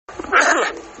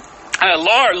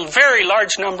very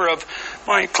large number of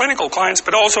my clinical clients,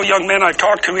 but also young men I've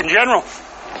talked to in general,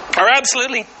 are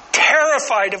absolutely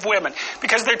terrified of women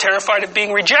because they're terrified of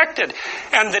being rejected.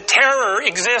 And the terror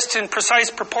exists in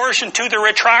precise proportion to the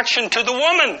attraction to the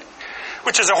woman,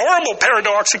 which is a horrible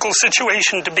paradoxical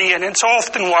situation to be in. It's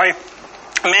often why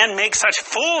men make such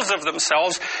fools of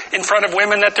themselves in front of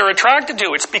women that they're attracted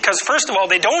to. It's because, first of all,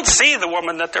 they don't see the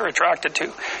woman that they're attracted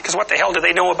to. Because what the hell do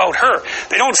they know about her?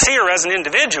 They don't see her as an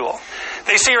individual.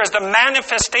 They see her as the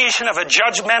manifestation of a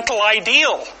judgmental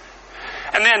ideal.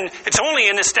 And then it's only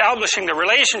in establishing the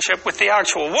relationship with the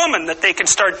actual woman that they can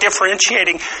start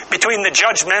differentiating between the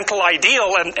judgmental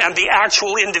ideal and the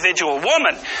actual individual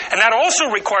woman. And that also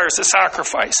requires a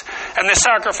sacrifice. And the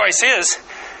sacrifice is,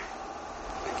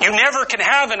 you never can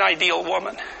have an ideal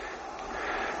woman.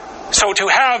 So to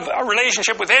have a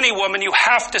relationship with any woman, you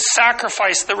have to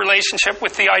sacrifice the relationship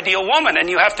with the ideal woman. And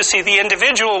you have to see the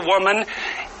individual woman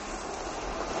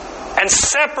and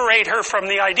separate her from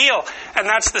the ideal. And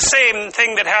that's the same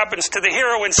thing that happens to the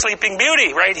hero in Sleeping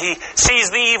Beauty, right? He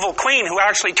sees the evil queen who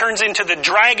actually turns into the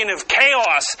dragon of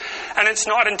chaos. And it's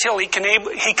not until he can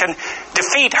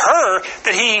defeat her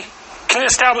that he can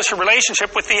establish a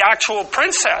relationship with the actual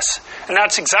princess. And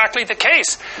that's exactly the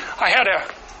case. I had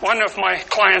one of my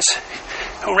clients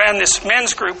who ran this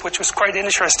men's group, which was quite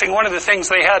interesting. One of the things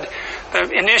they had the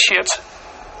initiates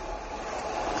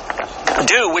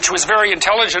do, which was very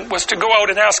intelligent, was to go out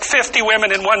and ask 50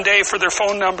 women in one day for their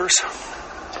phone numbers.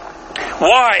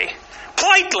 Why?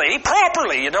 Politely,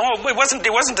 properly, it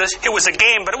was a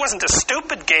game, but it wasn't a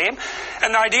stupid game.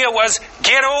 And the idea was,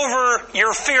 get over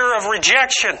your fear of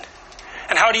rejection.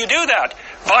 And how do you do that?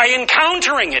 By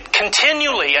encountering it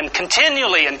continually and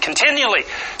continually and continually,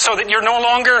 so that you're no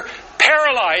longer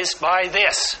paralyzed by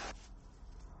this.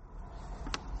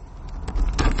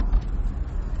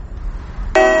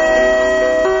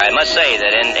 I must say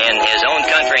that in his own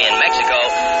country, in Mexico,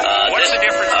 what's the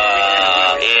difference?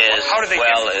 How do they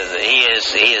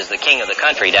he is the king of the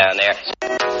country down there.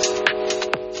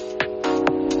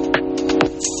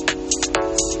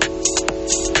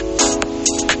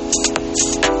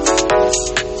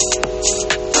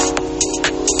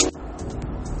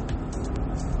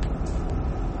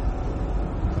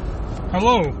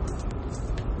 Hello.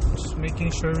 Just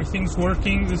making sure everything's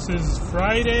working. This is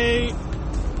Friday,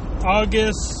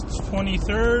 August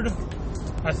 23rd.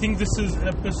 I think this is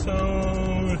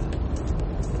episode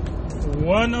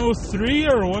 103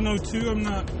 or 102. I'm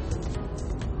not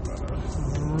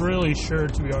really sure,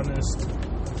 to be honest.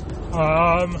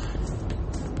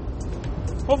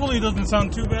 Hopefully it doesn't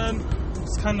sound too bad.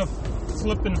 It's kind of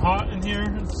flipping hot in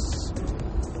here.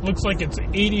 Looks like it's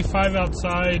 85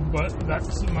 outside, but that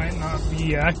might not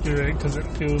be accurate because it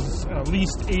feels at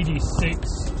least 86.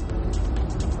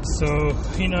 So,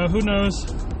 who knows?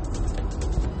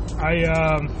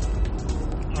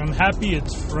 I'm happy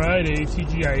it's Friday,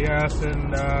 TGIF,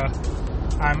 and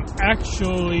I'm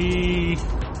actually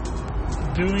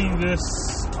doing this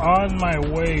on my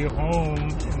way home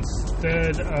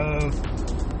instead of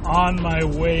on my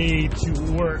way to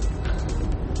work.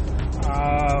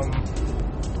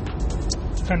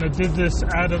 Kind of did this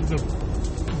out of the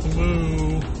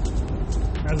blue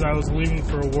as I was leaving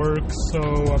for work, so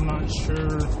I'm not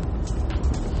sure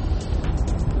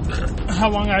how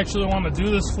long I actually want to do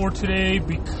this for today,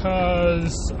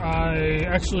 because I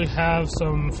actually have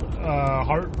some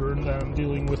heartburn that I'm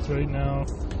dealing with right now,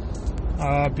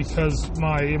 because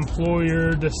my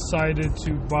employer decided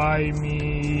to buy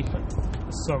me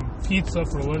some pizza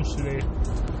for lunch today.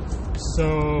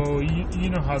 So you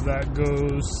know how that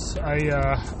goes.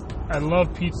 I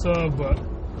love pizza, but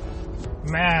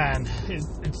man,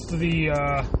 it's the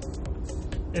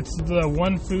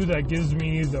one food that gives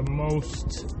me the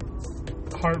most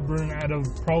heartburn out of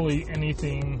probably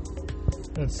anything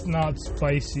that's not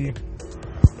spicy.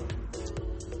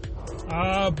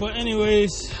 But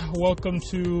anyways, welcome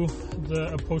to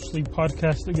the Opochtli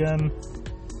podcast again.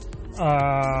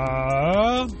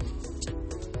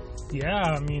 Yeah,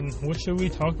 I mean, what should we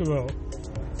talk about?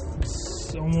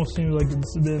 It almost seems like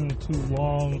it's been too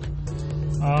long.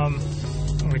 I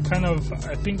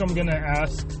think I'm gonna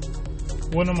ask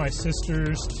one of my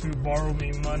sisters to borrow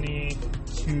me money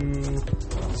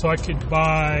so I could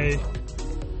buy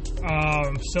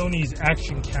Sony's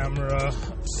action camera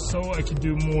so I could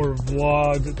do more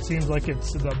vlogs. It seems like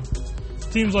it's the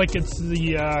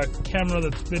camera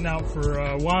that's been out for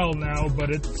a while now, but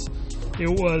it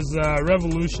was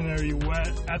revolutionary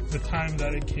at the time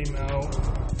that it came out,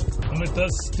 and it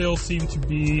does still seem to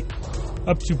be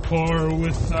up to par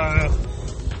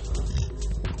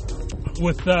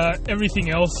with everything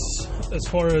else as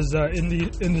far as in the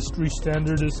industry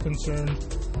standard is concerned.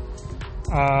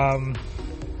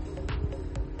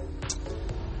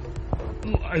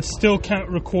 I still can't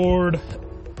record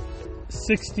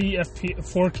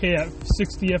 4K at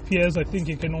 60 FPS. I think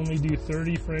it can only do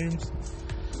 30 frames.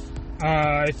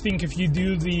 I think if you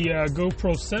do the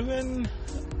GoPro 7,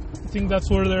 I think that's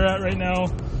where they're at right now.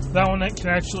 That one can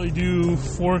actually do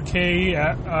 4K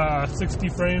at 60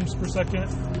 frames per second.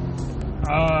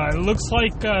 It looks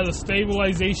like the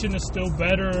stabilization is still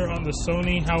better on the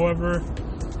Sony, however.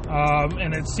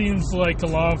 And it seems like a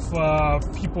lot of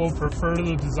people prefer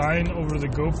the design over the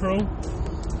GoPro.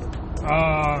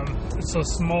 It's a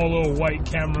small little white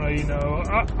camera, you know.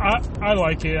 I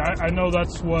like it. I know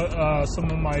that's what some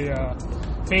of my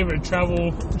favorite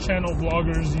travel channel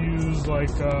bloggers use,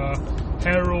 like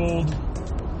Harold.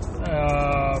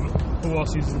 Who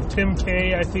else uses it? Tim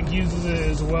K, I think, uses it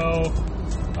as well.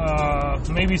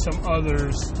 Maybe some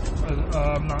others.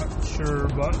 I'm not sure,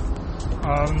 but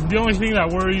the only thing that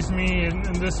worries me,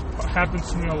 and this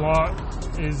happens to me a lot,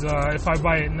 is if I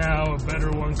buy it now, a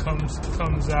better one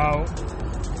comes out.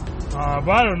 But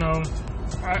I don't know.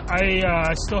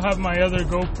 I still have my other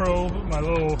GoPro, my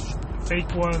little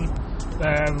fake one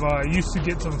that I've used to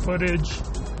get some footage.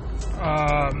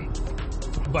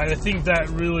 But I think that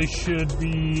really should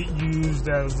be used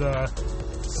as a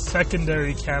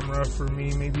secondary camera for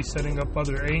me, maybe setting up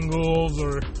other angles,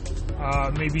 or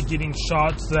maybe getting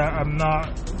shots that I'm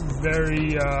not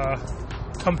very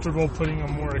comfortable putting a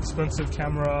more expensive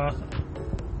camera,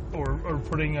 or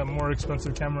putting a more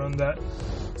expensive camera in that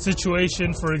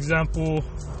situation. For example,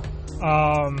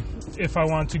 if I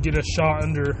want to get a shot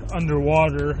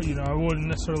underwater, you know, I wouldn't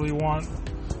necessarily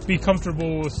be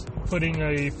comfortable with putting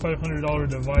a $500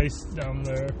 device down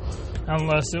there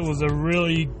unless it was a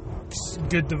really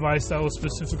good device that was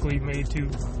specifically made to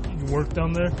work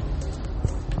down there.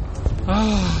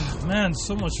 Ah, man,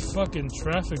 so much fucking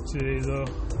traffic today, though.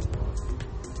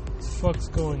 What the fuck's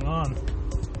going on?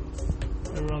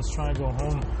 Everyone's trying to go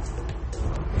home.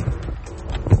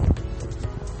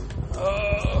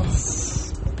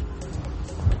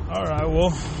 Alright,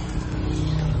 well,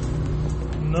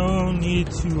 no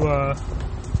need to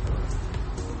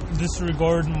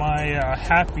disregard my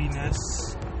happiness.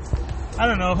 I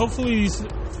don't know, hopefully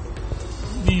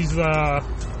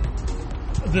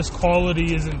this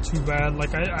quality isn't too bad.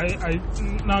 Like, I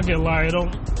not gonna lie, I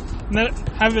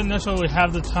haven't necessarily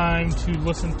have the time to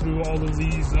listen through all of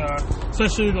these,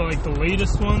 especially the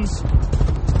latest ones.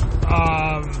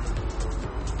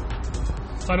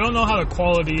 So I don't know how the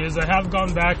quality is. I have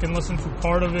gone back and listened to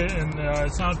part of it, and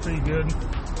it sounds pretty good.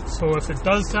 So if it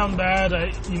does sound bad,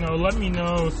 let me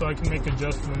know so I can make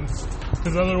adjustments.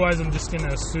 Because otherwise, I'm just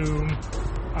gonna assume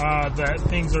that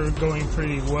things are going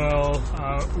pretty well,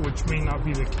 which may not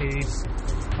be the case.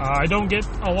 I don't get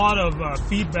a lot of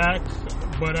feedback,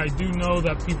 but I do know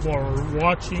that people are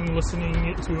watching,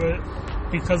 listening to it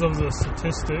because of the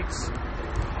statistics.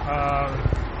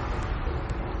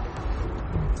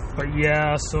 But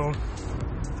yeah, so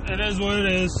it is what it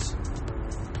is.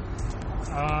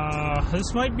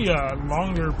 This might be a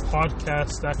longer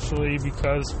podcast, actually,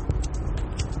 because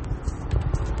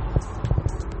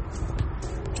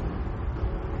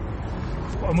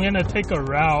I'm going to take a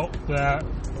route that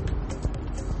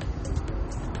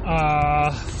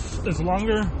is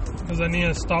longer, because I need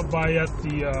to stop by at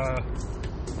the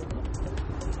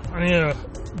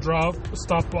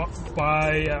stop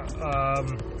by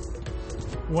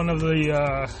one of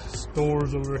the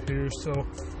stores over here, so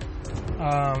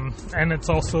and it's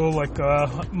also like a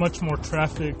much more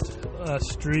trafficked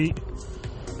street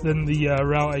than the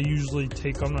route I usually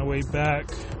take on my way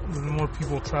back. There's more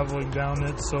people traveling down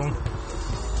it, so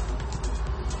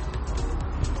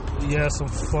yeah, some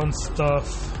fun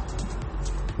stuff.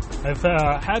 I've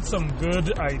had some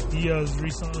good ideas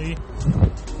recently.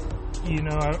 You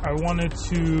know, I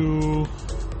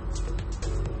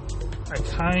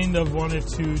kind of wanted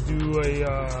to do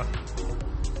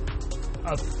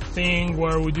a thing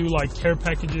where we do like care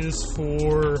packages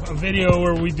for a video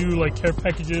where we do like care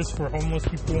packages for homeless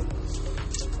people,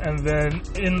 and then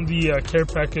in the care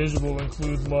package will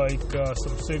include like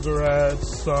some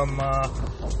cigarettes, some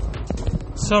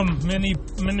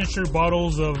miniature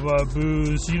bottles of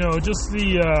booze, you know, just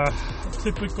the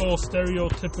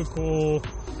stereotypical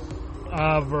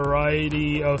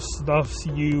variety of stuff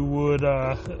you would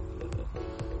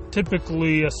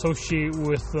typically associate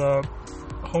with a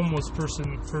homeless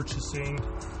person purchasing.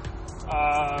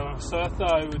 So I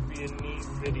thought it would be a neat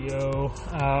video.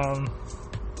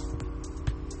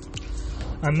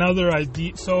 Another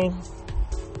idea, so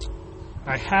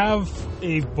I have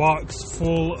a box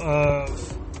full of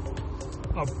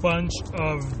a bunch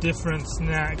of different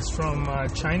snacks from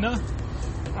China.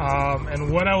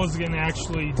 And what I was going to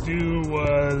actually do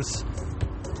was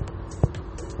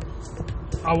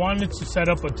I wanted to set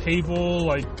up a table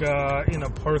like in a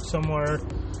park somewhere,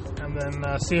 and then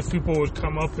see if people would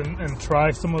come up and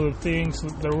try some of the things.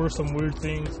 There were some weird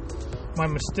things. My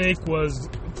mistake was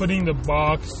putting the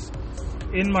box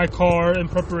in my car in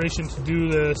preparation to do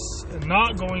this, and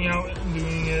not going out and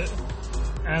doing it,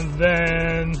 and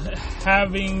then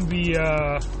having the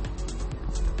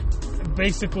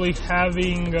basically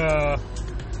having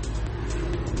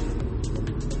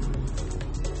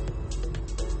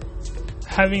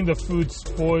the food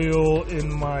spoil in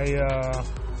my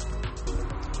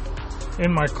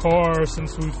car,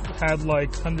 since we've had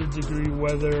like 100-degree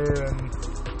weather and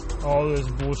all this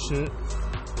bullshit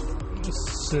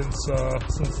since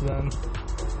then.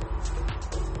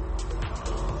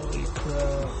 Holy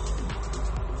crap.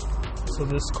 So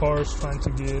this car is trying to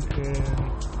get in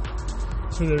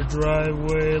to their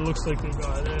driveway. It looks like they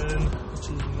got in, which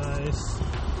is nice.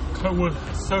 It would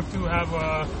suck to have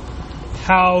a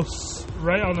house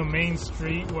right on the main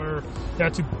street where you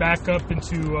have to back up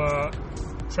into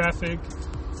traffic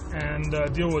and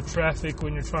deal with traffic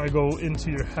when you're trying to go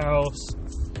into your house.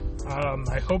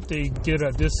 I hope they get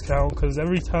a discount, because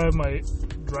every time I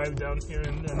drive down here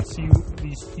and see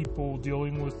these people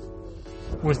dealing with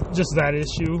just that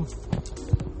issue,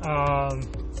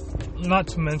 not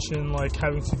to mention like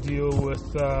having to deal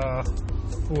with the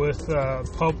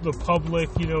public,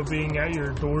 you know, being at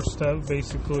your doorstep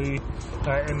basically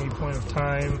at any point of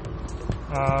time.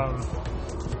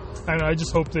 I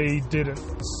just hope they didn't.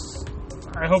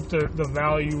 I hope the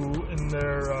value in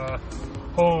their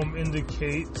home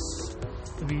indicates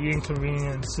the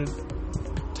inconvenience it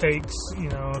takes, you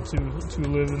know, to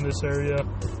live in this area.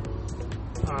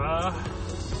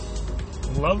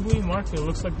 Lovely market. It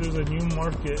looks like there's a new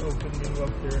market opening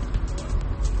up here.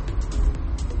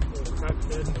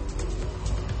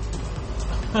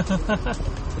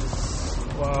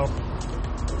 Wow.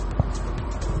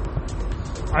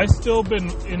 I've still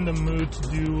been in the mood to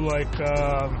do like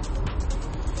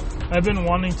I've been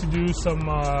wanting to do some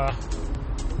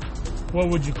what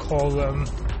would you call them?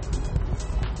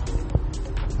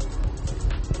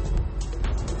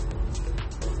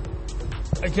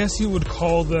 I guess you would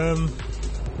call them,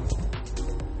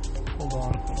 hold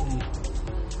on, let me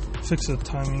fix the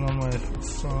timing on my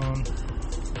phone.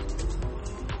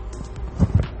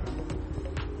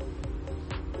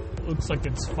 Looks like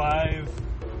it's 5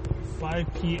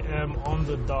 p.m. on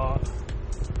the dot.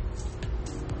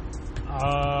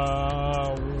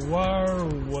 Where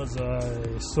was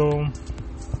I? So,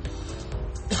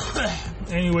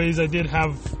 anyways, I did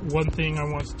have one thing I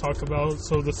wanted to talk about.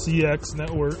 So the CX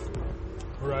network,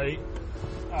 right?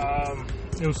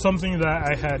 It was something that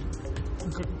I had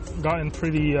gotten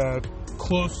pretty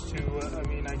close to. I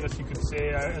mean, I guess you could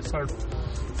say I started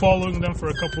following them for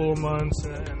a couple of months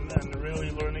and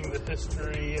really learning the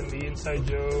history and the inside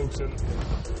jokes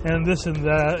and this and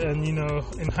that. And, you know,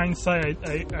 in hindsight,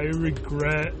 I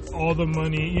regret all the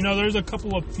money. You know, there's a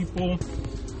couple of people,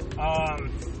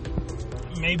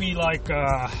 maybe like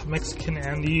Mexican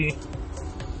Andy,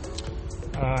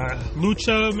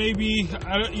 Lucha, maybe.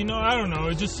 I don't know.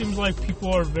 It just seems like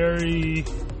people are very...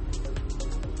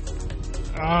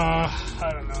 I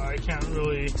don't know. I can't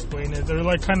really explain it. They're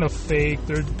like kind of fake.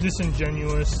 They're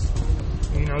disingenuous,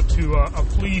 you know, to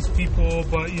please people.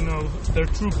 But you know, their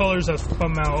true colors have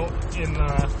come out in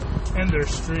their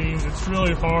streams. It's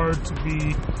really hard to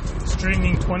be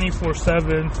streaming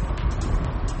 24/7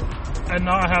 and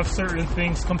not have certain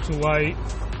things come to light.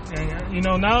 And you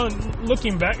know, now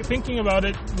looking back, thinking about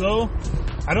it though,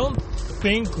 I don't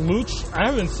think I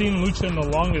haven't seen Lucha in the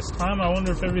longest time. I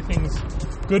wonder if everything's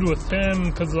good with him,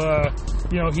 because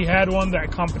you know, he had won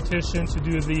that competition to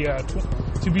do the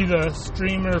to be the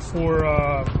streamer for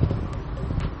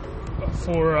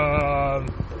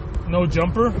No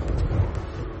Jumper.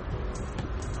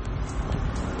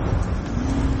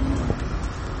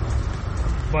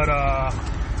 But I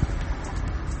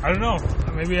don't know.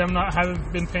 Maybe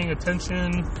haven't been paying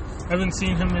attention. I haven't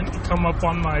seen him come up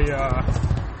on my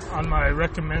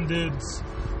recommendeds.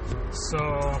 So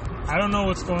I don't know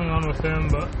what's going on with him,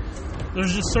 but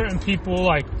there's just certain people,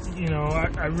 like, you know,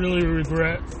 I really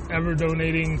regret ever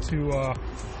donating to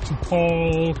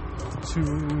Paul,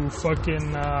 to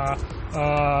fucking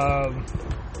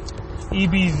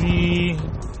EBZ,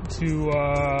 to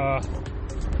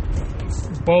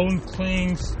Bone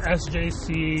Clings,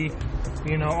 SJC,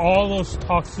 you know, all those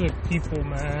toxic people,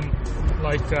 man.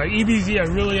 Like EBZ, I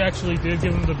really actually did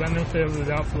give him the benefit of the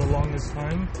doubt for the longest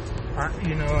time.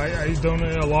 I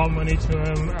donated a lot of money to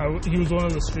him. He was one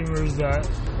of the streamers that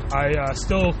I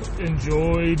still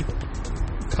enjoyed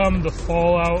come the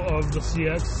fallout of the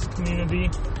CX community.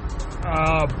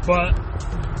 But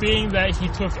being that he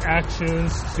took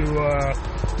actions to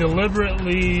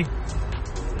deliberately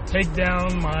take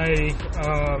down my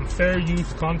fair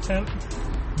use content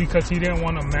because he didn't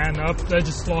want to man up, that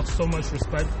just lost so much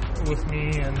respect with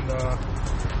me. And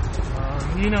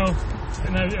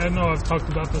and I know I've talked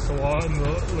about this a lot in the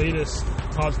latest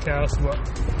podcast, but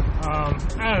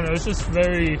I don't know, it's just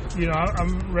very, it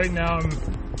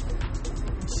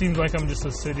seems like I'm just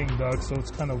a sitting duck, so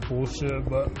it's kind of bullshit.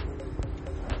 But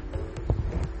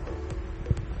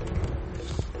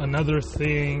another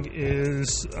thing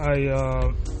is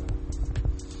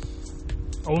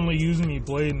Only Use Me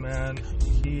Blade, man.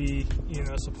 He,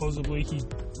 supposedly he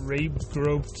raped,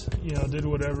 groped, did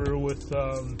whatever with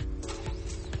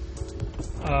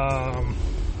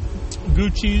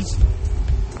Gucci's.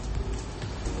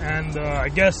 And I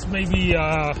guess maybe,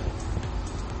 I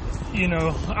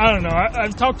don't know.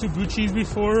 I've talked to Gucci's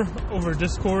before over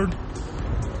Discord.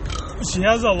 She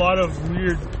has a lot of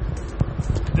weird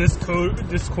Discord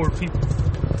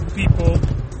people,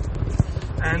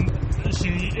 and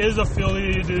she is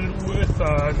affiliated with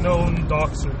known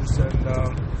doxers, and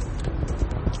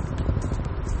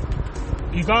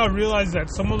you gotta realize that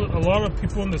a lot of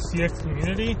people in the CX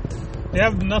community, they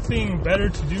have nothing better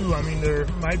to do. I mean, there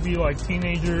might be like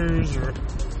teenagers, or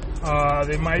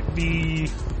they might be,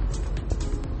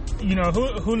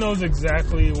 who knows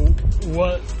exactly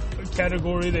what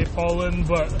category they fall in,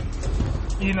 but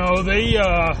they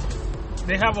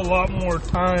have a lot more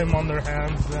time on their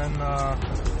hands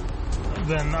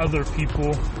than other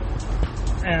people.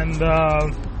 And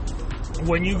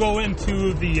when you go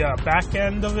into the back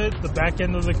end of it, the back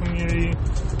end of the community,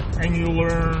 and you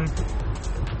learn,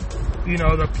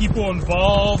 the people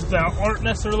involved that aren't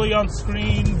necessarily on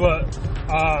screen, but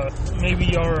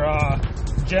maybe are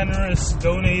generous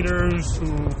donators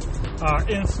who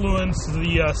influence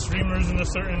the streamers in a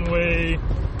certain way.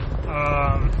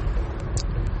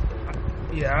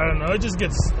 I don't know, it just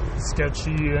gets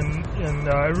sketchy, and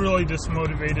it really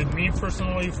dismotivated me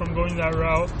personally from going that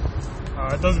route.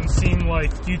 It doesn't seem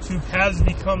like YouTube has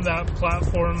become that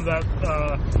platform that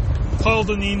Paul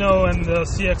Donino and the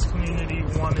CX community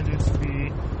wanted it to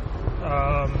be.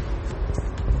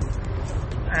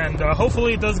 And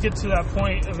hopefully it does get to that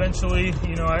point eventually.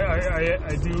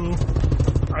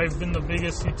 I've been the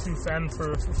biggest YouTube fan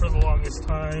for the longest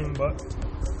time, but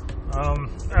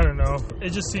I don't know. It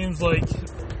just seems like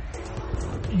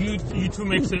YouTube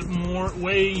makes it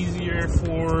way easier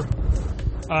for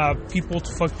people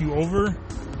to fuck you over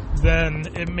than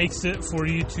it makes it for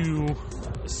you to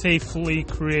safely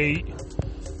create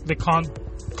the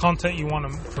content you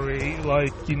want to create.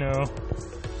 Like,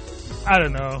 I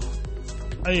don't know.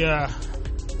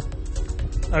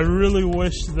 I really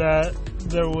wish that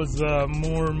there was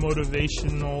more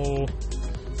motivational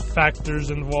factors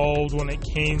involved when it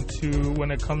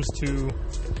comes to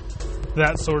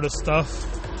that sort of stuff.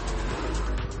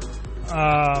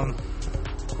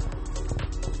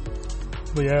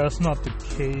 But yeah, that's not the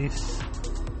case.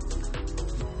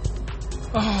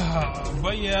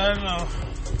 But yeah, I don't know.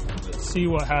 Let's see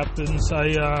what happens.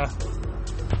 I'm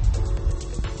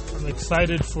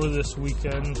excited for this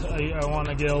weekend. I want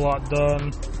to get a lot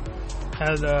done.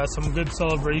 Had some good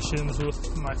celebrations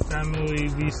with my family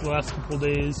these last couple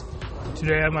days.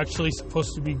 Today I'm actually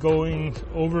supposed to be going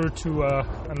over to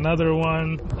another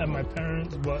one at my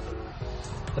parents', but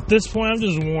at this point I'm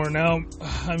just worn out.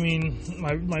 I mean,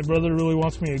 my brother really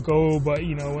wants me to go, but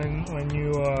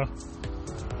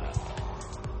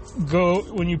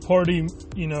when you party,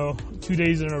 2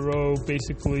 days in a row,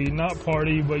 basically, not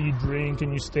party, but you drink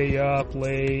and you stay up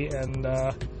late, and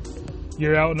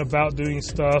you're out and about doing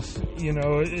stuff,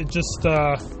 it just,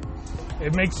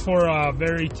 it makes for a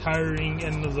very tiring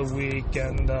end of the week,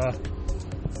 and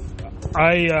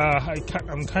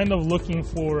I'm kind of looking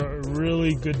for a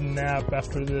really good nap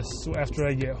after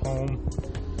I get home.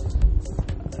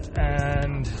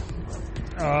 And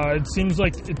it seems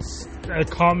like it's a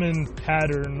common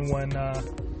pattern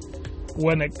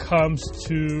when it comes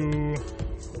to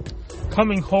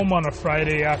coming home on a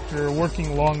Friday after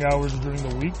working long hours during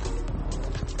the week.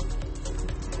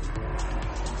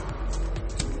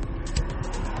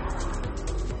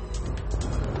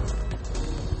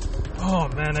 Oh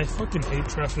man, I fucking hate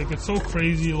traffic. It's so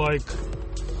crazy. Like,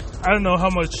 I don't know how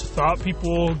much thought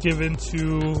people give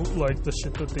into like the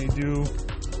shit that they do.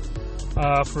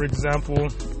 For example,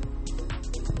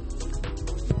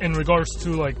 in regards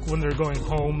to like when they're going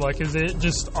home, like is it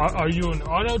just are you in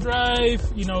auto drive?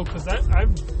 You know, because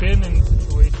I've been in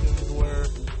situations where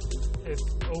it's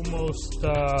almost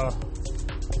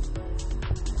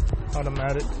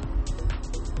automatic,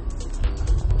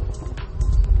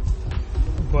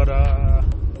 but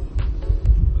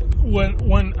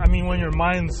when your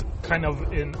mind's kind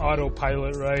of in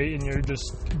autopilot, right, and you're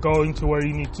just going to where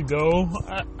you need to go.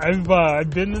 I've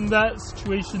been in that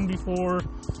situation before.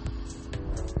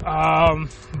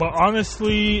 But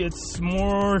honestly, it's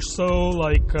more so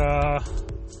like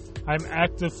I'm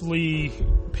actively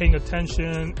paying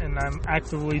attention and I'm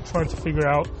actively trying to figure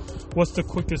out what's the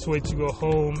quickest way to go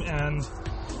home. And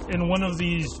in one of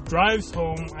these drives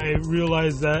home, I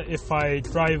realized that if I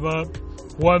drive up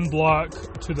one block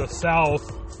to the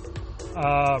south,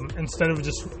 instead of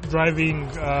just driving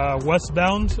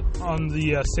westbound on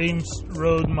the same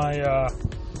road my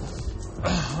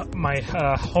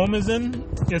home is in,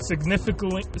 it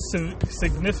significantly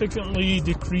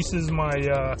decreases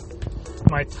my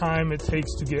time it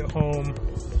takes to get home,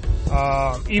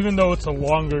 even though it's a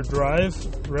longer drive,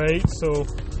 right? So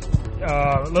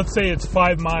let's say it's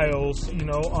 5 miles, you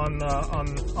know, on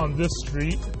this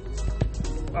street,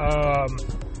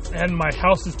 and my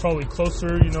house is probably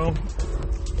closer, you know.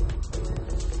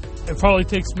 It probably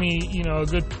takes me, you know, a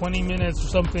good 20 minutes or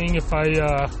something if I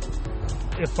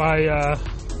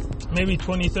maybe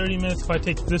 20-30 minutes if I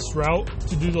take this route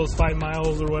to do those 5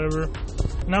 miles or whatever.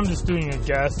 And I'm just doing a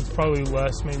guess, it's probably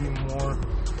less, maybe more.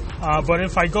 But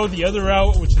if I go the other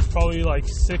route, which is probably like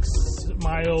 6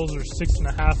 miles or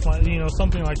 6.5 miles, you know,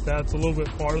 something like that, it's a little bit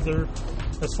farther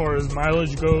as far as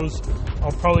mileage goes,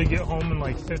 I'll probably get home in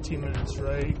like 15 minutes,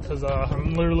 right? Because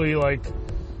I'm literally like,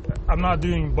 I'm not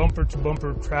doing bumper to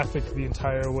bumper traffic the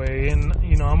entire way. And,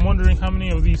 you know, I'm wondering how many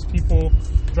of these people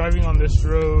driving on this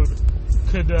road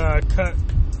could cut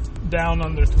down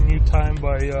on their commute time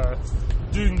by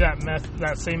doing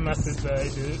that same method that I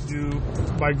do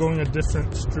by going a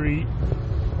different street.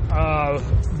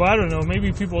 But I don't know,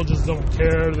 maybe people just don't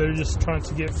care. They're just trying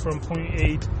to get from point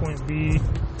A to point B.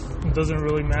 It doesn't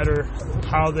really matter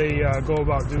how they go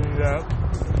about doing that.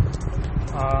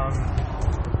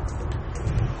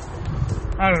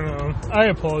 I don't know. I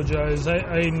apologize.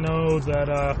 I know that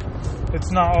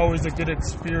it's not always a good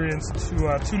experience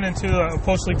to tune into the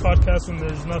Opochtli podcast when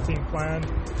there's nothing planned.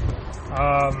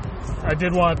 I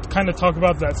did want to kind of talk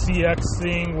about that CX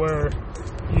thing where,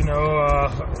 you know,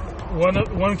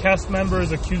 one cast member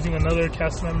is accusing another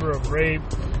cast member of rape.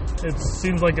 It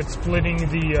seems like it's splitting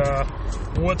the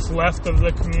what's left of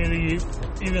the community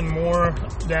even more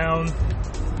down.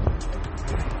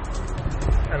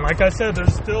 And like I said,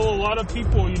 there's still a lot of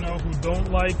people, you know, who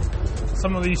don't like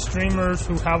some of these streamers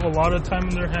who have a lot of time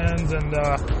in their hands and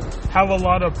have a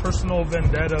lot of personal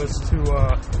vendettas to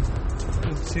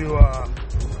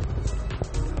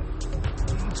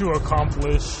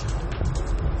accomplish.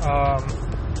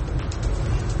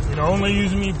 You know, only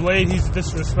using me Blade, he's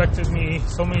disrespected me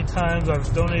so many times.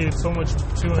 I've donated so much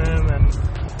to him, and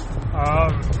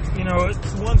you know,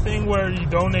 it's one thing where you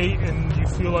donate and you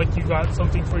feel like you got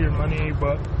something for your money,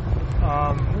 but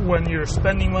when you're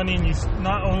spending money and you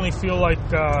not only feel like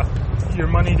your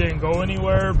money didn't go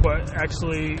anywhere, but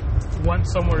actually went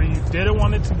somewhere you didn't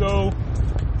want it to go,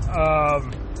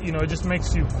 you know, it just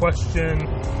makes you question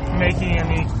making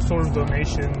any sort of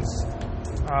donations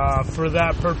for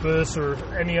that purpose or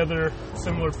any other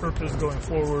similar purpose going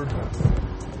forward.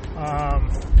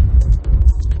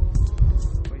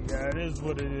 Yeah, it is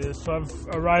what it is. So I've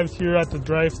arrived here at the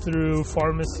drive-through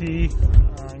pharmacy.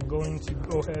 I'm going to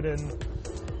go ahead and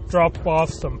drop off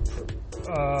some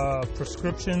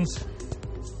prescriptions.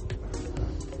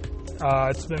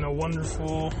 It's been a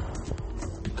wonderful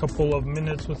couple of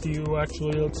minutes with you,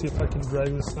 actually. Let's see if I can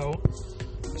drag this out.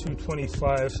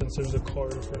 2:25 since there's a car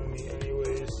in front of me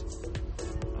anyways.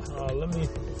 Let me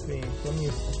think.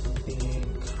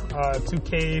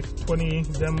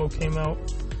 2K20 demo came out.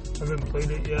 I haven't played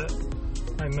it yet.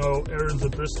 I know Aaron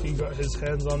Zabriskie got his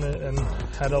hands on it and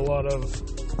had a lot of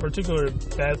particular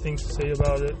bad things to say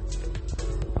about it.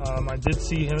 I did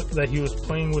see that he was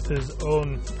playing with his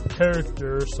own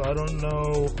character, so I don't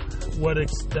know what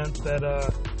extent that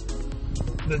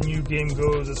the new game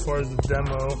goes as far as the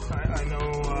demo. I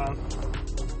know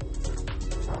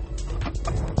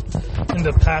in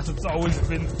the past it's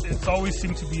always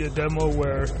seemed to be a demo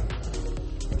where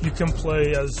you can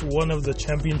play as one of the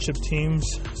championship teams.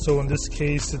 So in this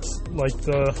case, it's like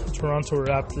the Toronto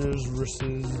Raptors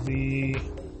versus the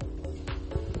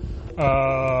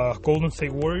Golden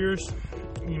State Warriors.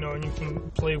 You know, and you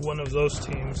can play one of those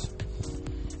teams.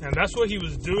 And that's what he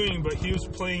was doing, but he was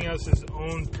playing as his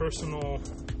own personal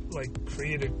like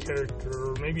created character,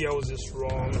 or maybe I was just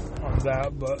wrong on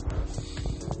that, but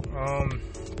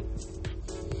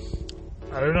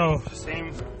I don't know.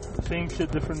 Same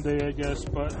shit, different day, I guess.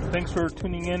 But thanks for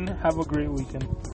tuning in. Have a great weekend.